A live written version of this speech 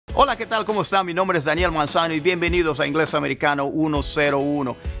Hola, ¿qué tal? ¿Cómo están? Mi nombre es Daniel Manzano y bienvenidos a Inglés Americano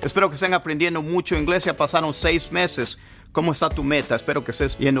 101. Espero que estén aprendiendo mucho inglés. Ya pasaron 6 meses. ¿Cómo está tu meta? Espero que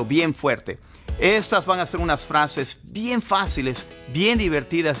estés yendo bien fuerte. Estas van a ser unas frases bien fáciles, bien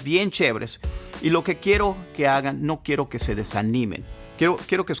divertidas, bien chéveres. Y lo que quiero que hagan, no quiero que se desanimen.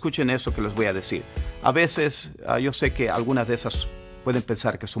 Quiero que escuchen esto que les voy a decir. A veces yo sé que algunas de esas pueden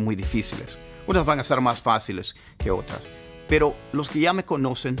pensar que son muy difíciles. Unas van a ser más fáciles que otras. Pero los que ya me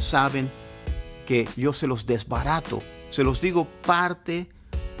conocen saben que yo se los desbarato. Se los digo parte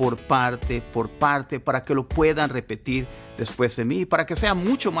por parte para que lo puedan repetir después de mí, para que sea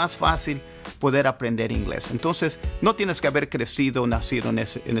mucho más fácil poder aprender inglés. Entonces, no tienes que haber crecido o nacido en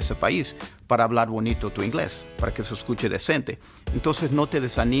ese país para hablar bonito tu inglés, para que se escuche decente. Entonces, no te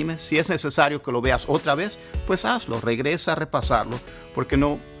desanimes. Si es necesario que lo veas otra vez, pues hazlo, regresa a repasarlo, porque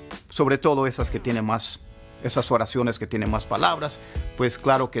no, sobre todo esas oraciones que tienen más palabras, pues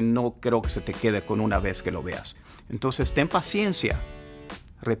claro que no creo que se te quede con una vez que lo veas. Entonces, ten paciencia.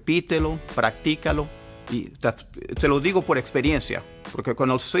 Repítelo, practícalo y te lo digo por experiencia, porque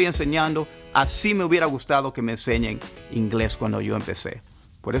cuando lo estoy enseñando, así me hubiera gustado que me enseñen inglés cuando yo empecé.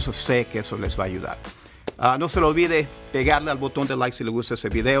 Por eso sé que eso les va a ayudar. No se le olvide pegarle al botón de like si les gusta ese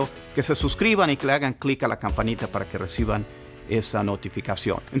video, que se suscriban y que le hagan clic a la campanita para que reciban esa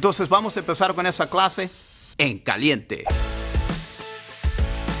notificación. Entonces vamos a empezar con esa clase en caliente.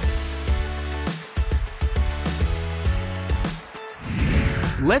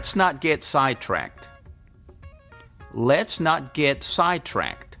 Let's not get sidetracked. Let's not get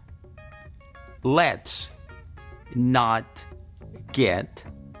sidetracked. Let's not get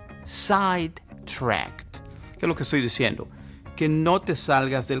sidetracked. ¿Qué es lo que estoy diciendo? Que no te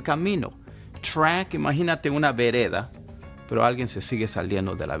salgas del camino. Track, imagínate una vereda, pero alguien se sigue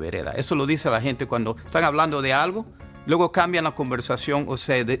saliendo de la vereda. Eso lo dice la gente cuando están hablando de algo, luego cambian la conversación o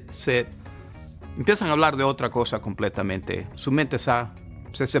se empiezan a hablar de otra cosa completamente. Su mente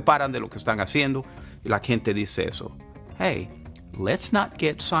se separan de lo que están haciendo y la gente dice eso. Hey, let's not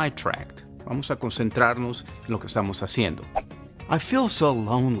get sidetracked. Vamos a concentrarnos en lo que estamos haciendo. I feel so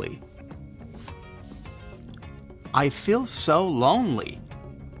lonely. I feel so lonely.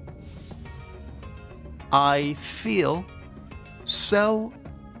 I feel so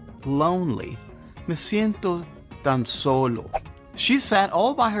lonely. Me siento tan solo. She sat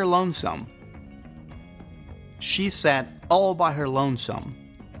all by her lonesome. She sat all by her lonesome.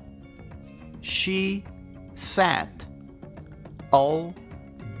 She sat all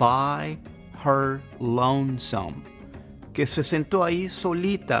by her lonesome. Que se sentó ahí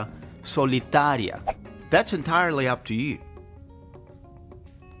solita, solitaria. That's entirely up to you.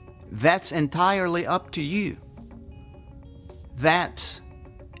 That's entirely up to you. That's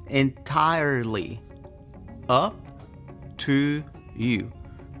entirely up to you.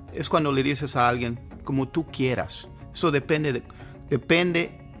 Es cuando le dices a alguien como tú quieras. Eso depende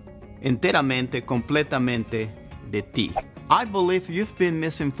enteramente, completamente de ti. I believe you've been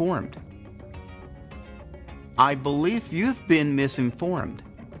misinformed. I believe you've been misinformed.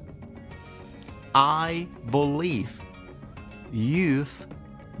 I believe you've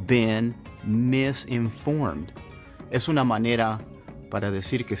been misinformed. Es una manera para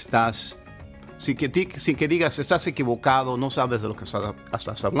decir que estás, sin que digas estás equivocado, no sabes de lo que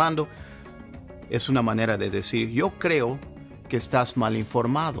estás hablando. Es una manera de decir, yo creo que estás mal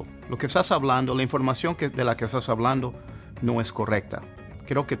informado. Lo que estás hablando, la información de la que estás hablando no es correcta.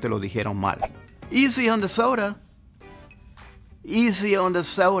 Creo que te lo dijeron mal. Easy on the soda. Easy on the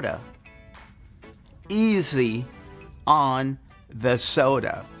soda. Easy on the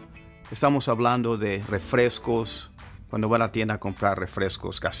soda. Estamos hablando de refrescos, cuando va a la tienda a comprar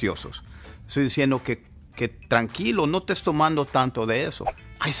refrescos gaseosos. Estoy diciendo que tranquilo, no estés tomando tanto de eso.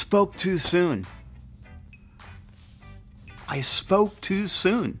 I spoke too soon. I spoke too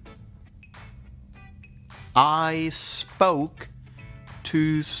soon. I spoke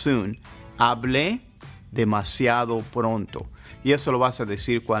too soon. Hablé demasiado pronto. Y eso lo vas a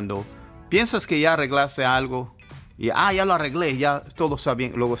decir cuando piensas que ya arreglaste algo y ya lo arreglé, ya todo está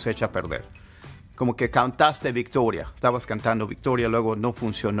bien, luego se echa a perder. Como que cantaste victoria. Estabas cantando victoria, luego no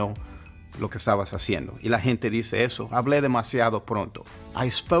funcionó lo que estabas haciendo. Y la gente dice eso. Hablé demasiado pronto. I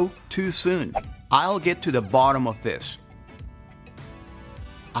spoke too soon. I'll get to the bottom of this.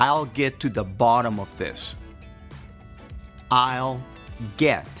 I'll get to the bottom of this. I'll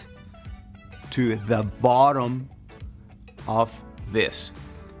get to the bottom of this.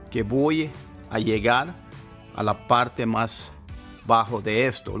 Que voy a llegar a la parte más bajo de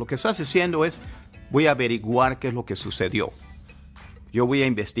esto. Lo que estás diciendo es, voy a averiguar qué es lo que sucedió. Yo voy a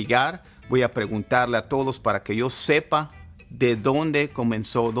investigar, voy a preguntarle a todos para que yo sepa de dónde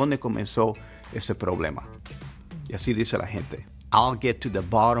comenzó ese problema. Y así dice la gente. I'll get to the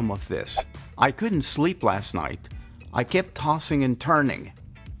bottom of this. I couldn't sleep last night. I kept tossing and turning.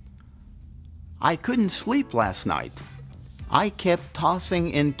 I couldn't sleep last night. I kept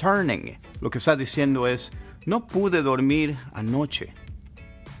tossing and turning. Lo que está diciendo es, no pude dormir anoche.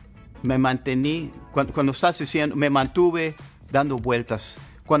 Me mantení, cuando estás diciendo, me mantuve dando vueltas.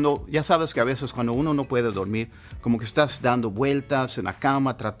 Cuando, ya sabes que a veces cuando uno no puede dormir, como que estás dando vueltas en la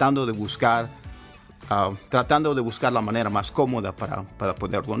cama, tratando de buscar la manera más cómoda para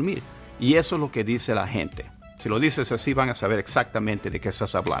poder dormir. Y eso es lo que dice la gente. Si lo dices así, van a saber exactamente de qué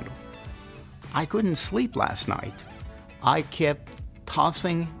estás hablando. I couldn't sleep last night. I kept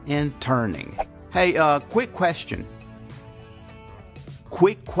tossing and turning. Hey, quick question.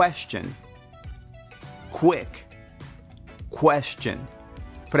 Quick question. Quick question.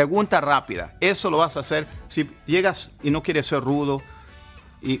 Pregunta rápida. Eso lo vas a hacer si llegas y no quieres ser rudo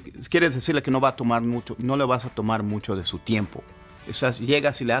y quieres decirle que no va a tomar mucho, no le vas a tomar mucho de su tiempo.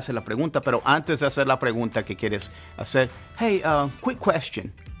 Llegas y le haces la pregunta, pero antes de hacer la pregunta que quieres hacer, hey, quick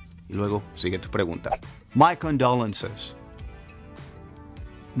question. Y luego sigue tu pregunta. My condolences.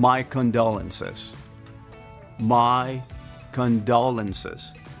 My condolences. My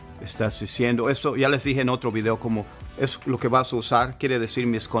condolences. Estás diciendo, esto ya les dije en otro video como es lo que vas a usar, quiere decir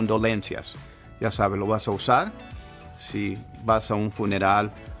mis condolencias. Ya sabes, lo vas a usar si vas a un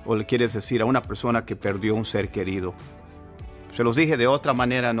funeral o le quieres decir a una persona que perdió un ser querido. Se los dije de otra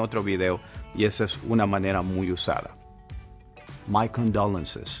manera en otro video y esa es una manera muy usada. My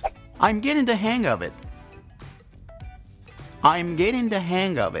condolences. I'm getting the hang of it. I'm getting the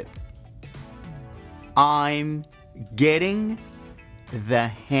hang of it. I'm getting the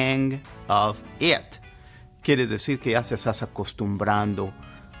hang of it. Quiere decir que ya te estás acostumbrando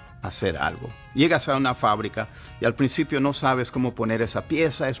a hacer algo. Llegas a una fábrica y al principio no sabes cómo poner esa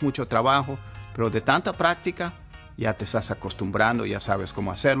pieza, es mucho trabajo, pero de tanta práctica ya te estás acostumbrando, ya sabes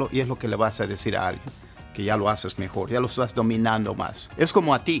cómo hacerlo y es lo que le vas a decir a alguien, que ya lo haces mejor, ya lo estás dominando más. Es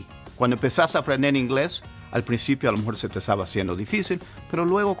como a ti, cuando empezaste a aprender inglés, al principio a lo mejor se te estaba haciendo difícil, pero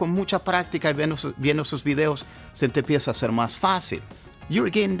luego con mucha práctica y viendo esos videos se te empieza a hacer más fácil.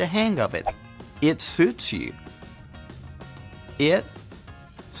 You're getting the hang of it. It suits you. It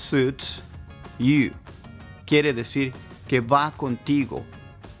suits you. Quiere decir que va contigo.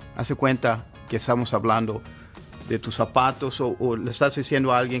 Hace cuenta que estamos hablando de tus zapatos o le estás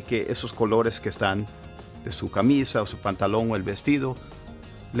diciendo a alguien que esos colores que están de su camisa o su pantalón o el vestido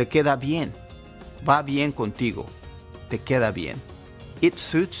le queda bien. Va bien contigo. Te queda bien. It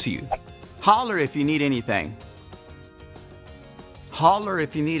suits you. Holler if you need anything. Holler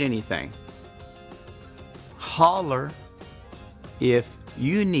if you need anything. Holler if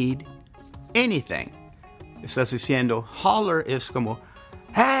you need anything. Estás diciendo, holler es como,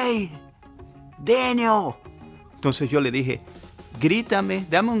 hey, Daniel. Entonces yo le dije, grítame,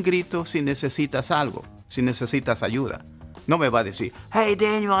 dame un grito si necesitas algo, si necesitas ayuda. No me va a decir, hey,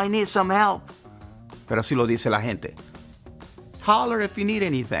 Daniel, I need some help. Pero así lo dice la gente. Holler if you need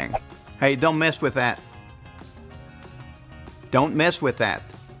anything. Hey, don't mess with that. Don't mess with that.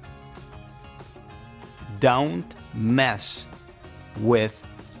 Don't mess with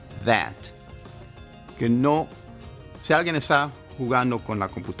that. Que no, si alguien está jugando con la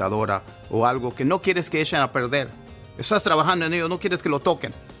computadora o algo que no quieres que echen a perder, estás trabajando en ello, no quieres que lo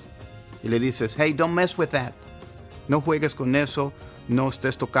toquen. Y le dices, hey, don't mess with that. No juegues con eso, no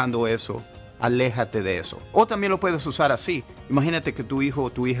estés tocando eso, aléjate de eso. O también lo puedes usar así. Imagínate que tu hijo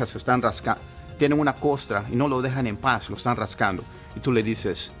o tu hija se están rascando, tienen una costra y no lo dejan en paz, lo están rascando. Y tú le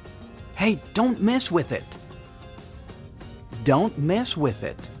dices, hey, don't mess with it. Don't mess with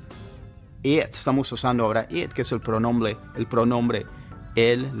it. It, estamos usando ahora it, que es el pronombre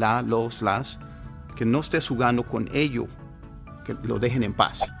él, la, los, las. Que no estés jugando con ello, que lo dejen en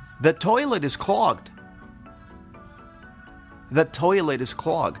paz. The toilet is clogged. The toilet is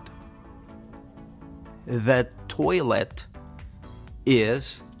clogged. The toilet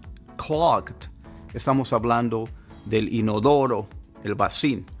is clogged. Estamos hablando del inodoro, el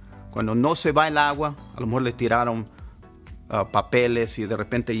vacín. Cuando no se va el agua, a lo mejor le tiraron papeles y de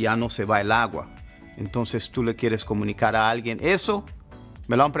repente ya no se va el agua. Entonces tú le quieres comunicar a alguien. Eso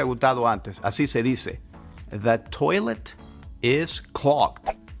me lo han preguntado antes. Así se dice. The toilet is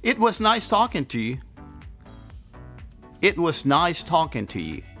clogged. It was nice talking to you. It was nice talking to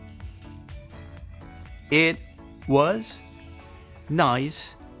you. It was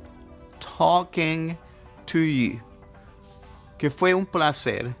nice talking to you. Que fue un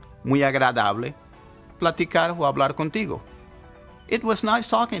placer muy agradable platicar o hablar contigo. It was nice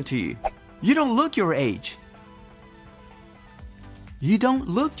talking to you. You don't look your age. You don't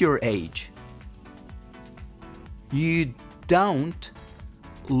look your age. You don't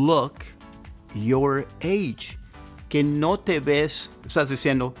look your age. Que no te ves, estás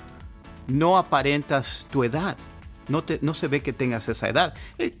diciendo, no aparentas tu edad. No se ve que tengas esa edad.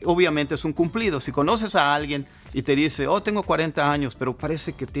 Obviamente es un cumplido. Si conoces a alguien y te dice, oh, tengo 40 años, pero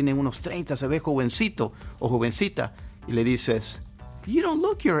parece que tiene unos 30, se ve jovencito o jovencita, y le dices, you don't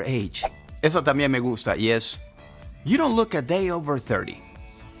look your age. Esa también me gusta y es, you don't look a day over 30.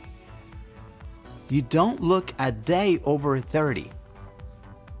 You don't look a day over 30.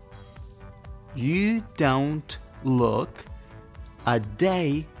 You don't look a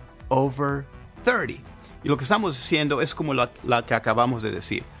day over 30. Y lo que estamos diciendo es como la que acabamos de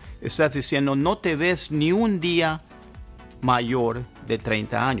decir. Estás diciendo, no te ves ni un día mayor de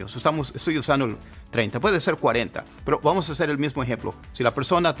 30 años. Estoy usando el 30, puede ser 40, pero vamos a hacer el mismo ejemplo. Si la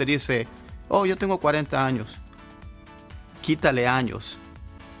persona te dice, oh, yo tengo 40 años, quítale años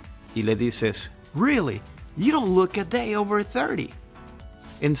y le dices, really, you don't look a day over 30.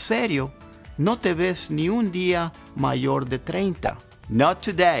 En serio, no te ves ni un día mayor de 30. Not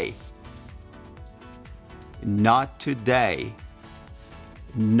today. Not today.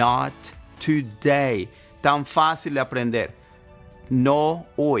 Not today. Tan fácil de aprender. No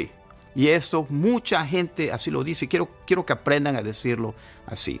hoy. Y esto mucha gente así lo dice. Quiero que aprendan a decirlo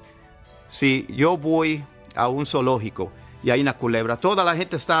así. Si yo voy a un zoológico y hay una culebra, toda la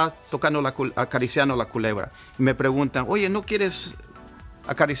gente está acariciando la culebra. Y me preguntan, oye, ¿no quieres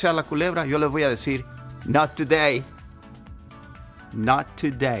acariciar la culebra? Yo les voy a decir, not today. Not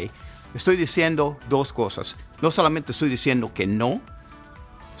today. Estoy diciendo dos cosas. No solamente estoy diciendo que no,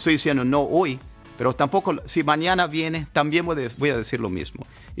 estoy diciendo no hoy, pero tampoco, si mañana viene, también voy a decir lo mismo.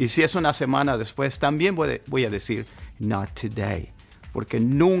 Y si es una semana después, también voy a decir not today, porque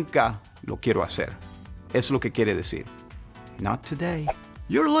nunca lo quiero hacer. Es lo que quiere decir. Not today.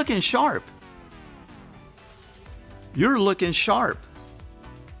 You're looking sharp. You're looking sharp.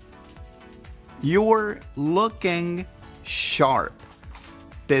 You're looking sharp.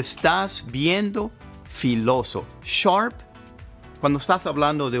 Te estás viendo filoso. Sharp, cuando estás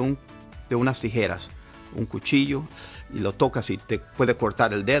hablando de unas tijeras, un cuchillo, y lo tocas y te puede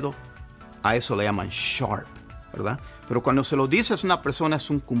cortar el dedo, a eso le llaman sharp, ¿verdad? Pero cuando se lo dices a una persona es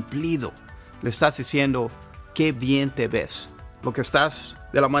un cumplido. Le estás diciendo, qué bien te ves.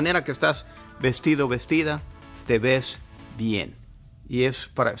 De la manera que estás vestido, vestida, te ves bien. Y es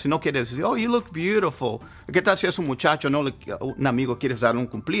para, si no quieres decir, oh, you look beautiful. ¿Qué tal si es un muchacho, un amigo, quieres darle un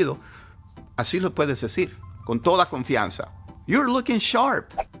cumplido? Así lo puedes decir, con toda confianza. You're looking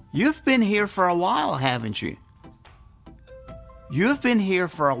sharp. You've been here for a while, haven't you? You've been here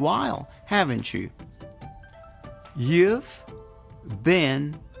for a while, haven't you? You've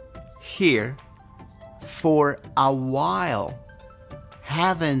been here for a while,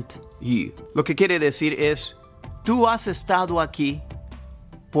 haven't you? Lo que quiere decir es, tú has estado aquí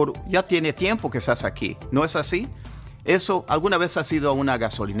ya tiene tiempo que estás aquí, ¿no es así? Eso, alguna vez has ido a una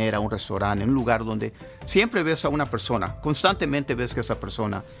gasolinera, a un restaurante, en un lugar donde siempre ves a una persona, constantemente ves que esa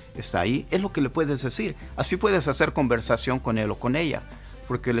persona está ahí, es lo que le puedes decir. Así puedes hacer conversación con él o con ella,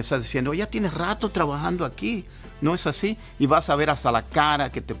 porque le estás diciendo, ya tienes rato trabajando aquí, ¿no es así? Y vas a ver hasta la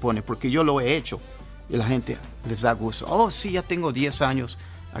cara que te pone, porque yo lo he hecho. Y la gente les da gusto, oh sí, ya tengo 10 años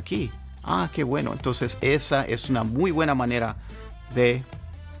aquí. Ah, qué bueno. Entonces esa es una muy buena manera de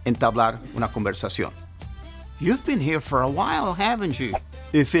entablar una conversación. You've been here for a while, haven't you?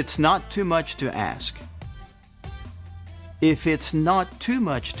 If it's not too much to ask. If it's not too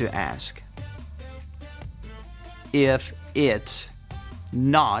much to ask. If it's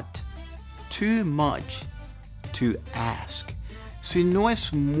not too much to ask. Si no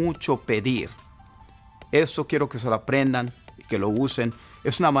es mucho pedir. Eso quiero que se lo aprendan y que lo usen.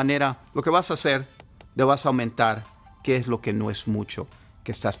 Es una manera, lo que vas a hacer, le vas a aumentar qué es lo que no es mucho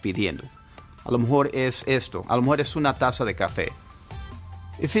que estás pidiendo. A lo mejor es esto, a lo mejor es una taza de café.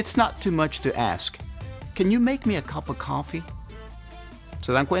 If it's not too much to ask, can you make me a cup of coffee?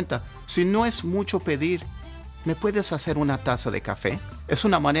 ¿Se dan cuenta? Si no es mucho pedir, ¿me puedes hacer una taza de café? Es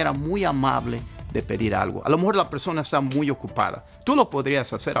una manera muy amable de pedir algo. A lo mejor la persona está muy ocupada. Tú lo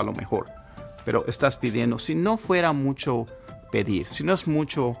podrías hacer a lo mejor, pero estás pidiendo. Si no fuera mucho pedir, si no es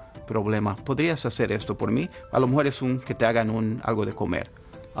mucho problema, ¿podrías hacer esto por mí? A lo mejor es que te hagan algo de comer.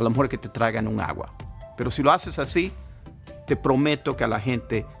 A lo mejor que te traigan un agua. Pero si lo haces así, te prometo que a la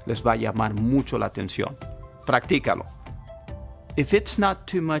gente les va a llamar mucho la atención. Practícalo. If it's not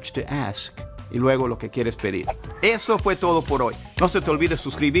too much to ask. Y luego lo que quieres pedir. Eso fue todo por hoy. No se te olvide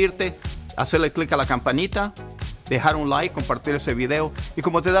suscribirte, hacerle clic a la campanita dejar un like, compartir ese video. Y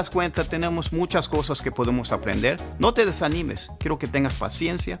como te das cuenta, tenemos muchas cosas que podemos aprender. No te desanimes. Quiero que tengas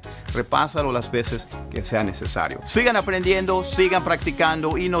paciencia. Repásalo las veces que sea necesario. Sigan aprendiendo, sigan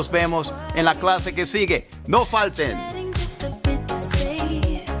practicando y nos vemos en la clase que sigue. No falten.